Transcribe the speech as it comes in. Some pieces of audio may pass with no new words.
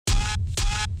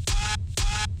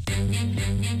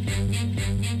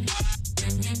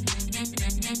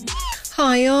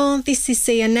Hi all, this is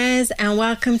Sia Naz and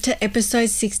welcome to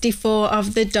episode 64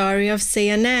 of the Diary of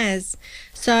Sia Naz.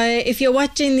 So if you're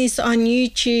watching this on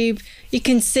YouTube, you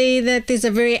can see that there's a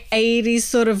very 80s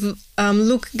sort of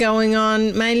look going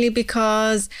on, mainly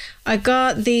because I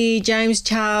got the James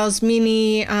Charles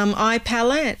Mini eye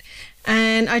palette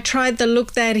and I tried the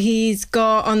look that he's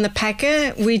got on the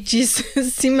packet, which is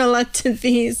similar to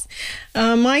this.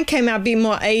 Mine came out a bit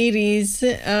more 80s.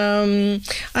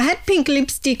 I had pink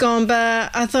lipstick on, but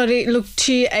I thought it looked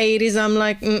too 80s. I'm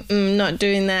like, not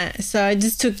doing that. So I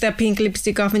just took that pink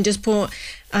lipstick off and just put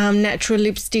natural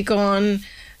lipstick on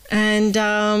and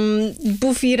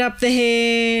buffied up the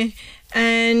hair.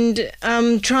 And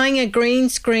I'm trying a green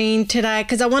screen today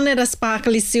because I wanted a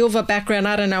sparkly silver background.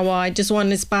 I don't know why. I just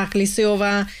wanted sparkly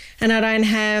silver and I don't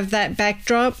have that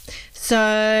backdrop. So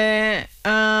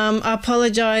I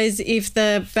apologize if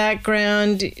the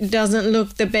background doesn't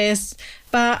look the best,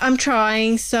 but I'm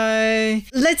trying. So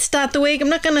let's start the week. I'm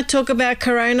not going to talk about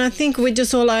Corona. I think we're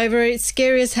just all over it. It's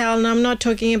scary as hell and I'm not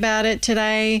talking about it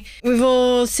today. We've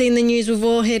all seen the news. We've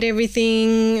all heard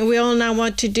everything. We all know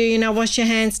what to do. You know, wash your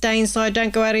hands, stay inside,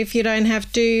 don't go out if you don't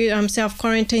have to,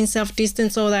 self-quarantine,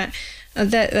 self-distance, all that.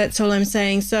 That's all I'm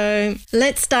saying. So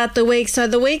let's start the week. So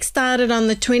the week started on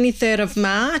the 23rd of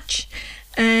March.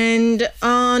 And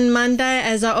on Monday,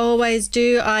 as I always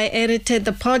do, I edited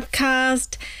the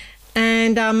podcast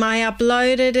and I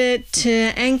uploaded it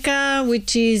to Anchor,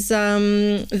 which is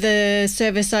the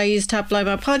service I use to upload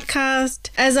my podcast.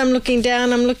 As I'm looking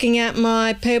down, I'm looking at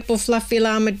my purple fluffy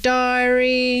llama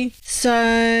diary. So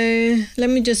let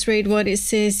me just read what it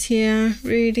says here.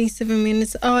 Reading 7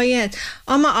 minutes. Oh, yeah.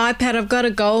 On my iPad, I've got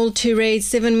a goal to read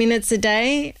 7 minutes a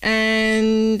day.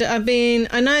 And I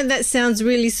know that sounds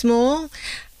really small,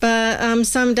 but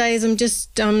some days I'm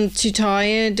just too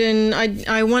tired and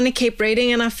I want to keep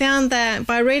reading. And I found that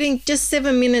by reading just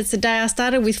 7 minutes a day, I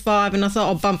started with 5 and I thought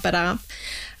I'll bump it up.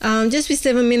 Just with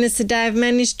 7 minutes a day, I've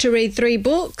managed to read 3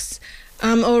 books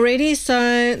already.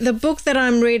 So the book that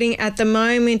I'm reading at the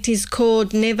moment is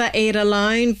called Never Eat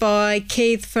Alone by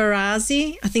Keith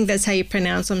Ferrazzi. I think that's how you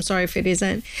pronounce it. I'm sorry if it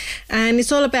isn't. And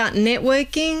it's all about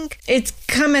networking. It's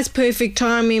come as perfect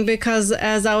timing because,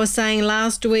 as I was saying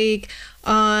last week,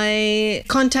 I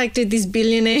contacted this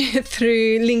billionaire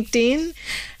through LinkedIn.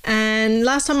 And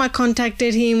last time I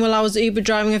contacted him, I was Uber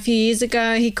driving a few years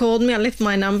ago. He called me. I left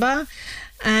my number.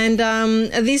 And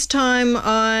this time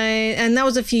and that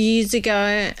was a few years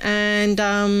ago, and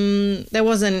there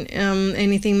wasn't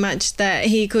anything much that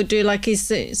he could do. Like he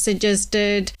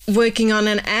suggested working on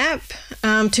an app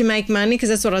to make money, because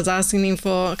that's what I was asking him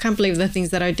for. I can't believe the things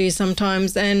that I do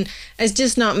sometimes, and it's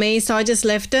just not me, so I just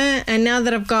left it. And now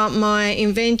that I've got my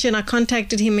invention, I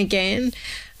contacted him again.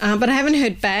 But I haven't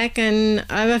heard back and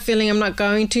I have a feeling I'm not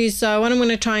going to. So what I'm going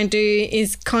to try and do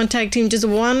is contact him just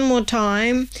one more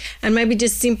time and maybe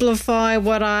just simplify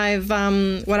what I'm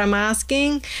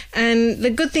asking. And the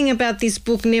good thing about this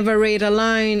book, Never Eat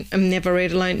Alone, it's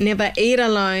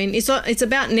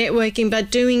about networking, but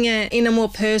doing it in a more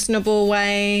personable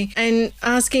way and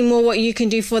asking more what you can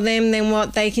do for them than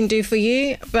what they can do for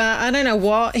you. But I don't know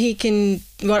what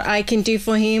I can do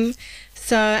for him.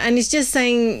 So, and it's just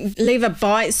saying leave a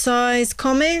bite-sized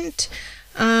comment.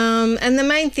 And the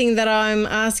main thing that I'm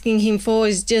asking him for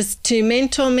is just to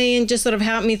mentor me and just sort of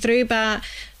help me through. But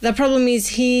the problem is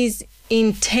he's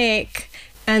in tech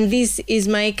and this is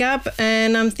makeup.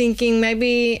 And I'm thinking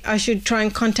maybe I should try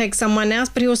and contact someone else.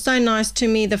 But he was so nice to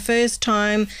me the first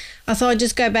time. I thought I'd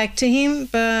just go back to him,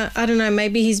 but I don't know,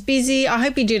 maybe he's busy. I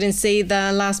hope he didn't see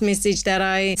the last message that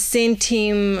I sent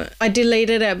him. I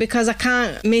deleted it because I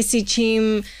can't message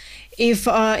him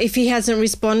if he hasn't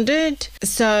responded.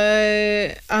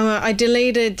 So I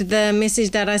deleted the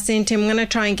message that I sent him. I'm going to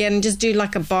try and get and just do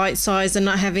like a bite size and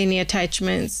not have any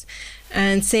attachments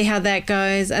and see how that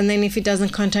goes. And then if he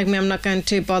doesn't contact me, I'm not going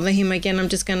to bother him again. I'm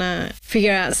just going to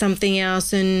figure out something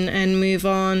else and move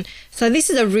on. So this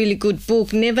is a really good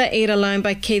book, Never Eat Alone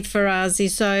by Keith Ferrazzi.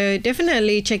 So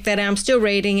definitely check that out. I'm still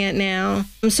reading it now.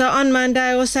 So on Monday,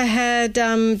 I also had,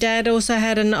 Dad also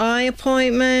had an eye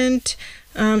appointment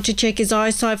to check his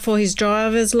eyesight for his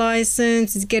driver's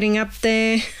license. He's getting up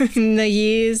there in the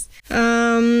years.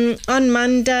 On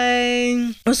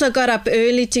Monday, also got up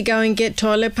early to go and get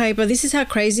toilet paper. This is how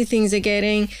crazy things are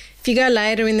getting. If you go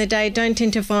later in the day, don't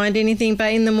tend to find anything.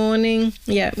 But in the morning,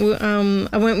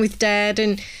 I went with Dad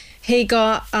and he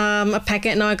got a packet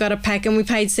and I got a pack and we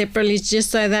paid separately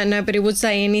just so that nobody would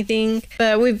say anything.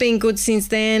 But we've been good since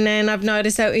then and I've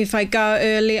noticed that if I go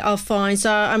early, I'll find.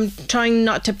 So I'm trying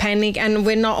not to panic and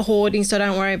we're not hoarding, so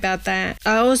don't worry about that.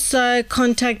 I also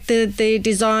contacted the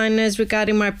designers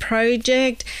regarding my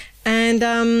project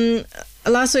and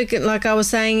last week, like I was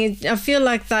saying, I feel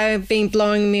like they've been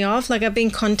blowing me off. Like I've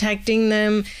been contacting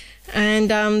them and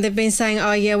they've been saying,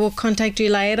 oh yeah, we'll contact you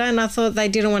later. And I thought they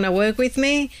didn't want to work with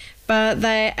me, but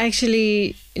they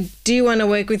actually do want to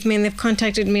work with me and they've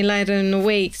contacted me later in the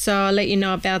week. So I'll let you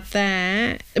know about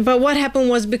that. But what happened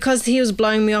was, because he was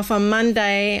blowing me off on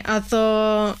Monday, I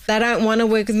thought they don't want to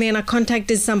work with me and I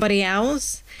contacted somebody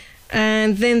else.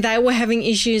 And then they were having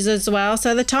issues as well.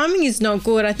 So the timing is not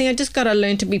good. I think I just got to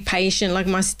learn to be patient, like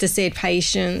my sister said,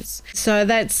 patience. So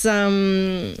that's,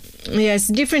 it's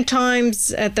different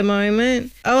times at the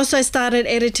moment. I also started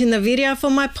editing the video for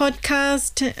my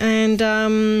podcast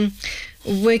and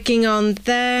working on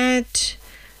that.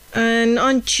 And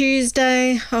on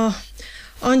Tuesday,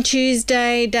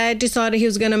 Dad decided he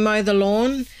was going to mow the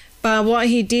lawn. But what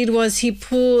he did was he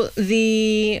put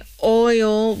the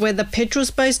oil where the petrol's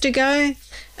supposed to go.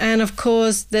 And of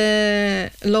course,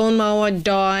 the lawnmower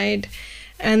died.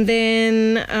 And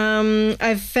then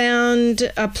I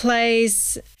found a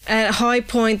place at High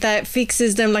Point that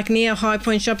fixes them, like near High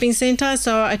Point Shopping Centre.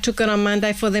 So I took it on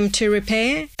Monday for them to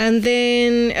repair. And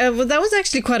then that was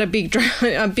actually quite a big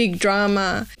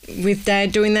drama with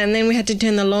Dad doing that. And then we had to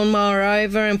turn the lawnmower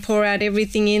over and pour out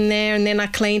everything in there. And then I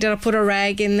cleaned it. I put a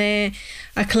rag in there.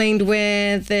 I cleaned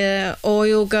where the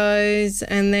oil goes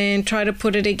and then tried to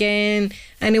put it again.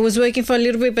 And it was working for a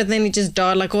little bit, but then it just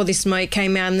died. Like all this smoke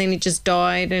came out and then it just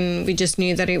died and we just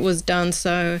knew that it was done.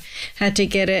 So had to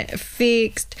get it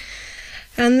fixed.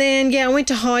 And then, I went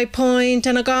to High Point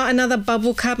and I got another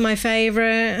bubble cup, my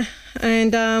favourite.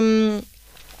 And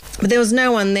but there was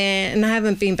no one there and I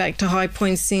haven't been back to High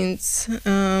Point since.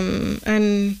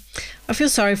 And I feel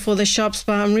sorry for the shops,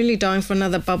 but I'm really dying for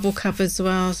another bubble cup as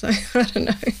well. So I don't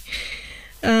know.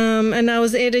 And I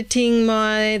was editing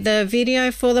the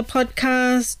video for the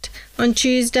podcast on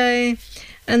Tuesday.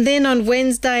 And then on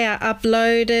Wednesday, I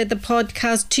uploaded the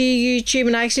podcast to YouTube.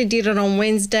 And I actually did it on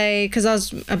Wednesday because I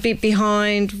was a bit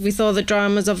behind with all the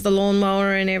dramas of the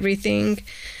lawnmower and everything.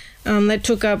 That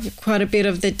took up quite a bit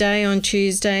of the day on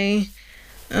Tuesday.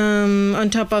 On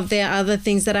top of the other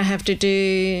things that I have to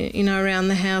do, around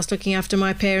the house, looking after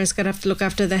my parents, got to have to look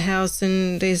after the house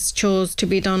and there's chores to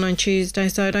be done on Tuesday,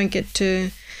 so I don't get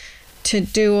to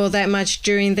do all that much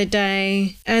during the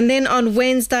day. And then on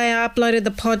Wednesday, I uploaded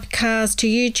the podcast to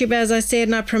YouTube, as I said,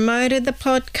 and I promoted the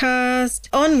podcast.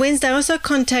 On Wednesday, I also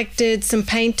contacted some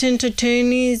patent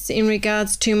attorneys in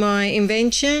regards to my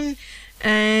invention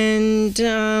and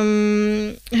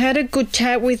had a good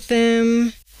chat with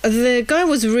them. The guy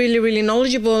was really, really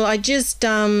knowledgeable. I just,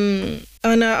 on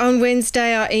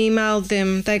Wednesday, I emailed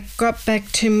them. They got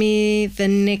back to me the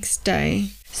next day.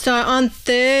 So on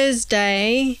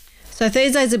Thursday,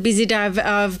 Thursday's a busy day.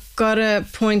 I've got to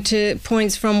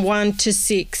points from 1 to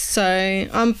 6. So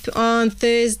on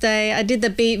Thursday, I did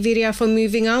the beat video for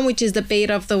Moving On, which is the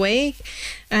beat of the week.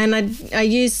 And I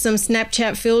used some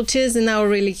Snapchat filters and they were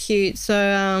really cute.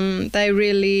 So they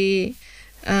really...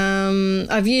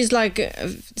 I've used like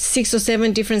 6 or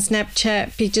 7 different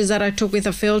Snapchat pictures that I took with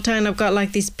a filter, and I've got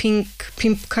like this pink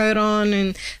coat on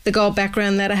and the gold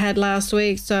background that I had last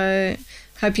week, so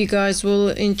hope you guys will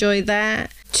enjoy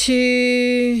that.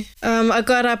 I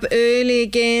got up early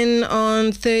again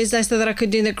on Thursday so that I could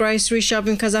do the grocery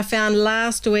shopping, because I found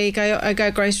last week, I go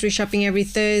grocery shopping every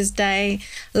Thursday.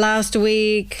 Last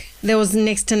week there was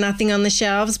next to nothing on the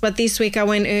shelves, but this week I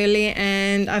went early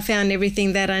and I found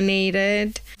everything that I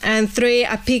needed. And 3,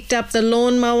 I picked up the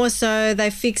lawnmower, so they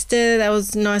fixed it. That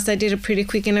was nice. They did it pretty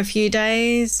quick in a few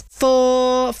days.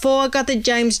 4, I got the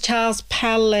James Charles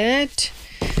palette,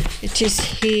 which is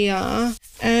here.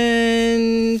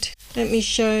 And let me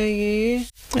show you.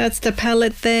 That's the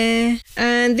palette there.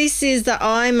 And this is the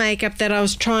eye makeup that I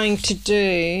was trying to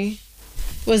do,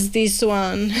 was this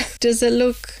one. Does it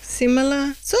look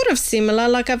similar? Sort of similar.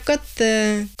 Like I've got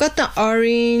the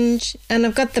orange and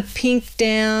I've got the pink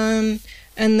down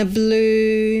and the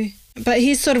blue. But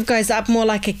his sort of goes up more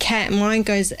like a cat. Mine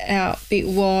goes out a bit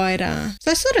wider.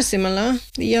 So sort of similar.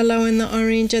 The yellow and the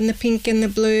orange and the pink and the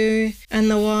blue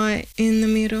and the white in the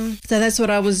middle. So that's what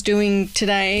I was doing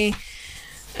today.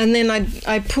 And then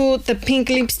I put the pink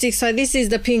lipstick. So this is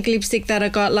the pink lipstick that I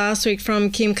got last week from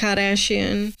Kim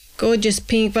Kardashian. Gorgeous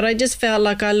pink. But I just felt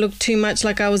like I looked too much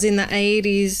like I was in the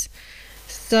 80s.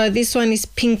 So this one is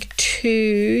pink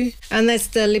too, and that's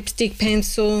the lipstick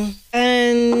pencil.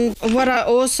 And what I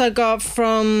also got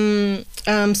from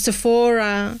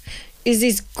Sephora is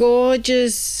this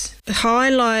gorgeous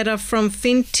highlighter from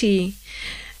Fenty.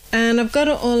 And I've got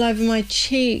it all over my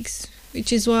cheeks,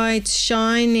 which is why it's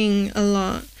shining a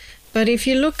lot. But if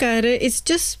you look at it, it's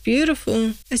just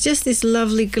beautiful. It's just this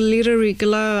lovely glittery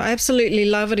glow. I absolutely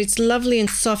love it. It's lovely and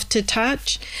soft to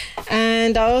touch.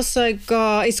 And I also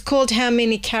got, it's called How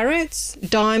Many Carats?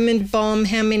 Diamond Bomb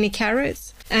How Many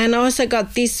Carats? And I also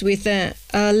got this with a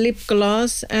lip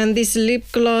gloss. And this lip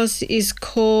gloss is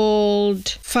called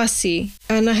Fussy.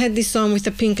 And I had this on with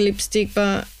a pink lipstick,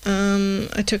 but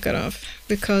I took it off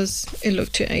because it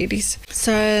looked too 80s.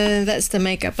 So that's the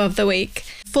makeup of the week.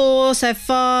 4, so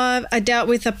 5, I dealt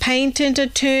with a patent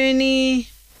attorney.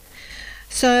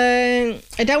 So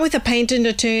I dealt with a patent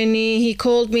attorney. He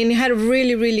called me and he had a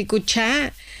really, really good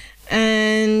chat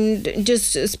and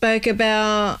just spoke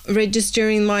about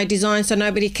registering my design so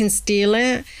nobody can steal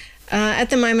it. At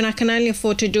the moment, I can only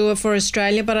afford to do it for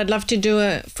Australia, but I'd love to do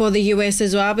it for the US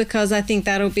as well because I think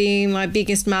that'll be my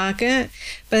biggest market.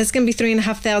 But it's going to be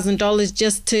 $3,500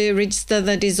 just to register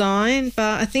the design,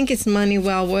 but I think it's money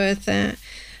well worth it.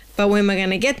 But when we're going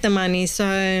to get the money,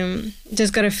 so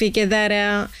just got to figure that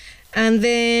out. And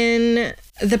then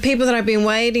the people that I've been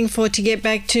waiting for to get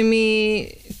back to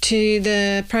me, to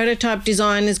the prototype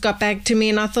designers, got back to me,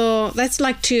 and I thought that's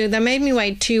like they made me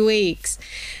wait 2 weeks.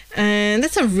 And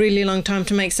that's a really long time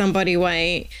to make somebody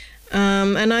wait.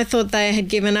 And I thought they had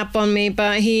given up on me,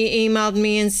 but he emailed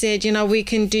me and said, you know, we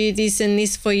can do this and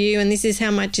this for you, and this is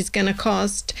how much it's going to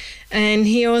cost. And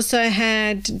he also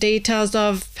had details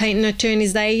of patent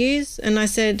attorneys they use. And I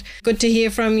said, good to hear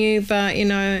from you, but, you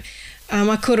know,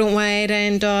 I couldn't wait,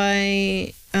 and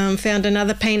I found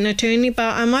another patent attorney.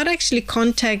 But I might actually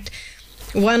contact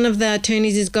one of the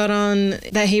attorneys he's got on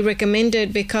that he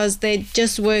recommended because they're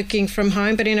just working from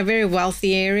home but in a very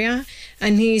wealthy area.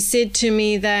 And he said to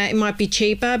me that it might be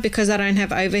cheaper because I don't have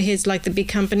overheads like the big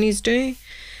companies do,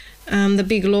 the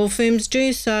big law firms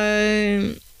do.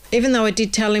 So even though I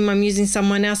did tell him I'm using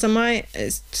someone else, I might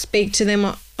speak to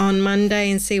them on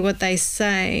Monday and see what they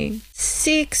say.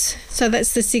 6, so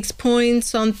that's the 6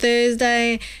 points on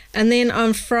Thursday. And then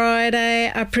on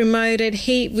Friday, I promoted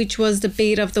Heat, which was the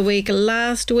beat of the week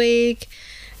last week.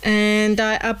 And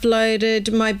I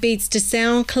uploaded my beats to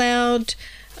SoundCloud.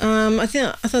 I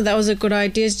thought that was a good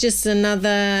idea. It's just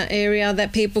another area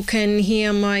that people can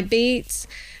hear my beats.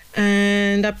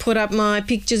 And I put up my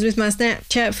pictures with my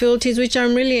Snapchat filters, which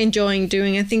I'm really enjoying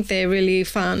doing. I think they're really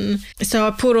fun. So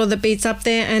I put all the beats up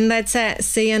there, and that's at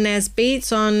Sia Naz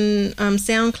Beats on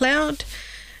SoundCloud.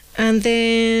 And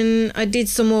then I did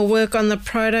some more work on the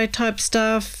prototype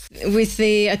stuff with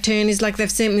the attorneys. Like,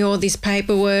 they've sent me all this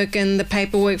paperwork, and the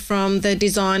paperwork from the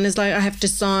designers, like I have to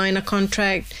sign a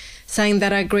contract saying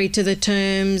that I agree to the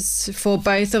terms for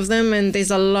both of them, and there's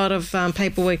a lot of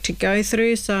paperwork to go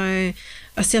through. So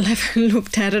I still haven't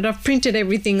looked at it. I've printed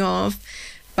everything off,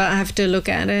 but I have to look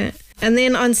at it. And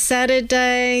then on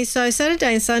Saturday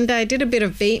and Sunday, I did a bit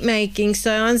of beat making.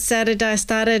 So on Saturday, I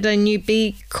started a new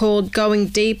beat called Going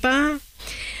Deeper.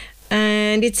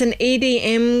 And it's an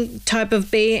EDM type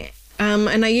of beat.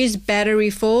 And I use Battery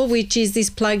 4, which is this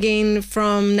plugin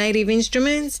from Native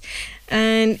Instruments.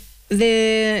 And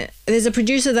there's a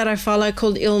producer that I follow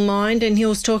called Ill Mind, and he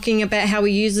was talking about how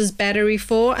he uses Battery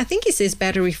 4. I think he says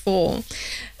Battery 4.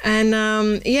 And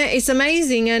yeah, it's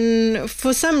amazing. And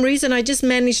for some reason, I just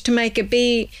managed to make a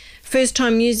beat first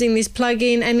time using this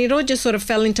plugin, and it all just sort of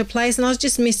fell into place. And I was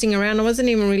just messing around. I wasn't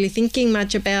even really thinking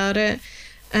much about it.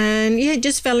 And yeah, it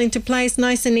just fell into place,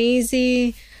 nice and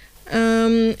easy.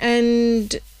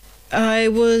 And I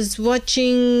was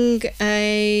watching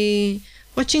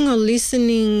or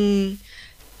listening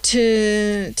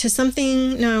to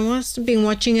something. No, I must have been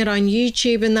watching it on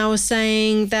YouTube, and they were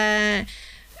saying that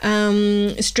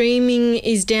streaming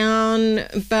is down,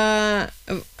 but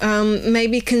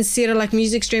maybe consider like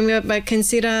music streaming, but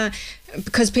consider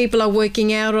because people are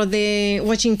working out or they're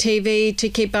watching TV to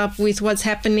keep up with what's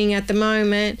happening at the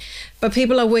moment, but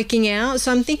people are working out.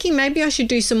 So I'm thinking maybe I should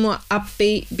do some more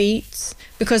upbeat beats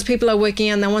because people are working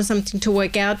out and they want something to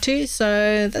work out to.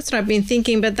 So that's what I've been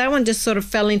thinking, but that one just sort of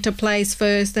fell into place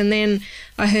first. And then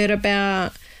I heard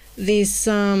about this,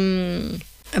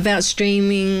 about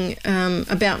streaming,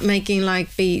 about making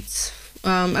like beats,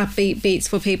 upbeat beats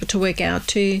for people to work out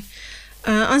to.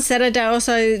 On Saturday, I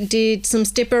also did some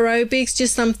step aerobics,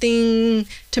 just something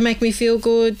to make me feel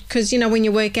good because, you know, when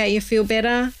you work out, you feel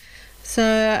better.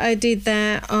 So I did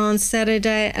that on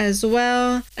Saturday as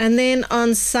well. And then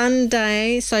on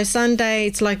Sunday,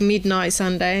 it's like midnight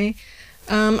Sunday,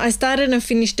 I started and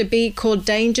finished a beat called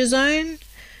Danger Zone.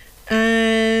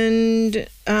 And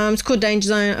it's called Danger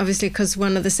Zone, obviously, because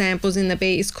one of the samples in the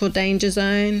beat is called Danger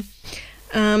Zone.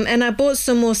 And I bought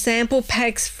some more sample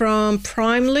packs from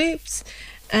Prime Loops,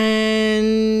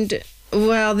 and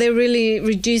well, they're really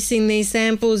reducing these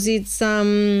samples. It's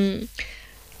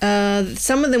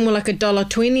Some of them were like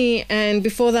 $1.20, and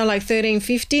before they're like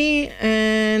 $13.50,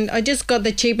 and I just got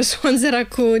the cheapest ones that I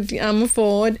could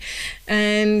afford.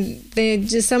 And they're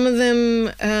just some of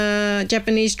them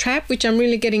Japanese trap, which I'm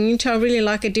really getting into. I really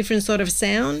like a different sort of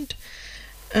sound.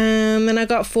 And I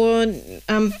got 4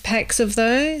 packs of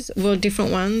those, well,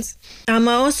 different ones. I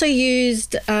also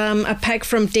used a pack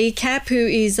from Decap, who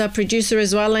is a producer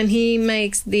as well, and he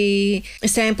makes the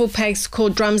sample packs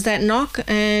called Drums That Knock,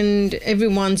 and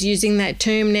everyone's using that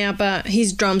term now, but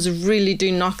his drums really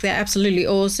do knock. They're absolutely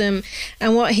awesome.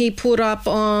 And what he put up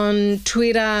on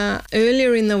Twitter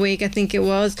earlier in the week, I think it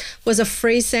was a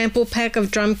free sample pack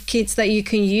of drum kits that you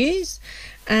can use.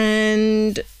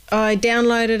 And I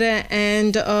downloaded it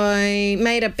and I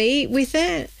made a beat with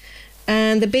it,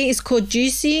 and the beat is called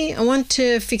Juicy. I want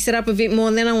to fix it up a bit more,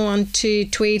 and then I want to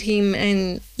tweet him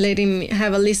and let him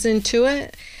have a listen to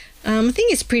it. I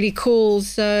think it's pretty cool.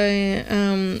 So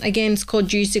again, it's called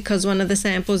Juicy because one of the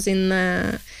samples in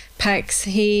the packs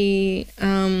he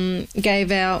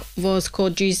gave out was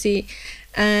called Juicy.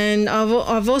 And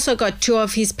I've also got 2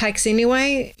 of his packs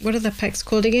anyway. What are the packs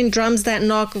called again? Drums That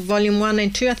Knock Volume 1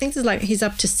 and 2. I think it's like he's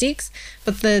up to 6,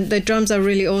 but the drums are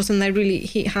really awesome. They really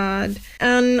hit hard.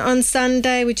 And on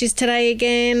Sunday, which is today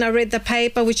again, I read the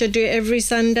paper, which I do every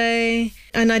Sunday.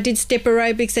 And I did step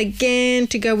aerobics again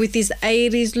to go with this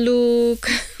 80s look.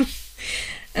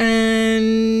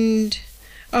 And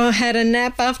I had a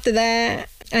nap after that.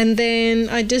 And then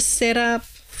I just set up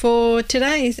for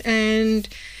today and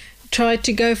tried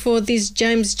to go for this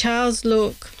James Charles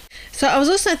look. So I was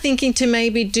also thinking to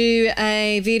maybe do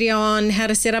a video on how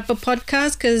to set up a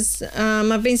podcast, because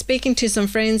I've been speaking to some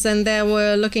friends and they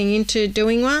were looking into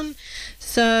doing one.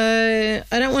 So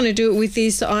I don't want to do it with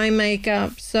this eye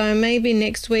makeup. So maybe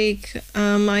next week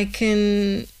I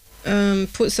can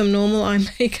put some normal eye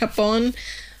makeup on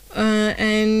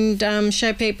and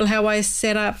show people how I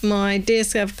set up my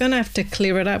desk. I'm going to have to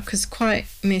clear it up because it's quite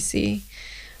messy.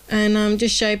 And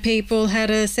just show people how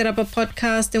to set up a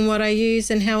podcast and what I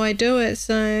use and how I do it.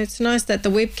 So it's nice that the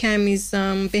webcam is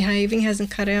behaving,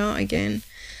 hasn't cut out again.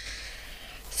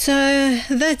 So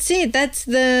that's it. That's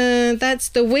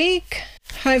the week.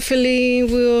 Hopefully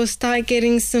we'll start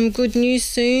getting some good news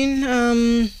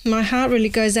soon. My heart really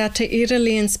goes out to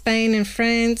Italy and Spain and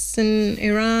France and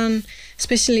Iran,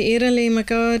 especially Italy, my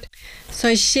God.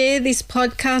 So share this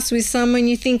podcast with someone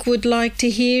you think would like to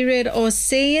hear it or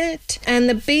see it. And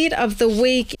the beat of the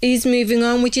week is Moving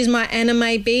On, which is my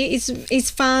anime beat.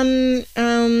 It's fun,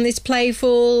 it's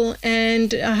playful,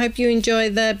 and I hope you enjoy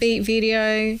the beat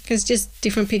video because just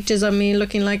different pictures of me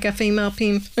looking like a female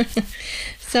pimp.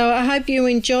 So I hope you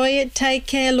enjoy it. Take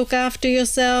care, look after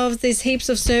yourselves. There's heaps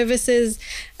of services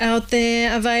out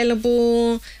there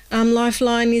available.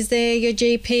 Lifeline is there, your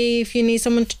GP if you need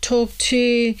someone to talk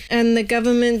to, and the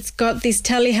government's got this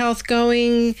telehealth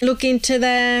going. Look into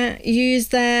that, use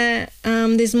that.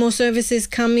 There's more services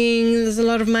coming. There's a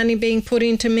lot of money being put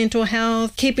into mental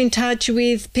health. Keep in touch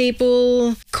with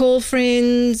people, call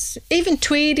friends. Even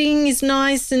tweeting is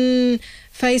nice, and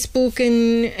Facebook,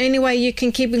 and any way you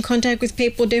can keep in contact with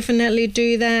people, definitely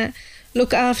do that.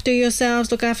 Look after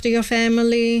yourselves, look after your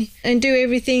family, and do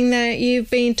everything that you've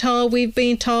been told, we've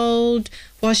been told.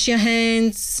 Wash your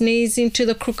hands, sneeze into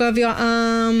the crook of your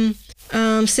arm,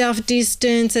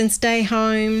 self-distance and stay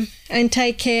home, and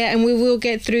take care, and we will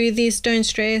get through this. Don't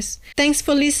stress. Thanks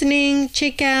for listening.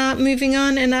 Check out Moving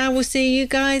On, and I will see you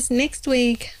guys next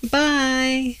week.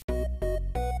 Bye.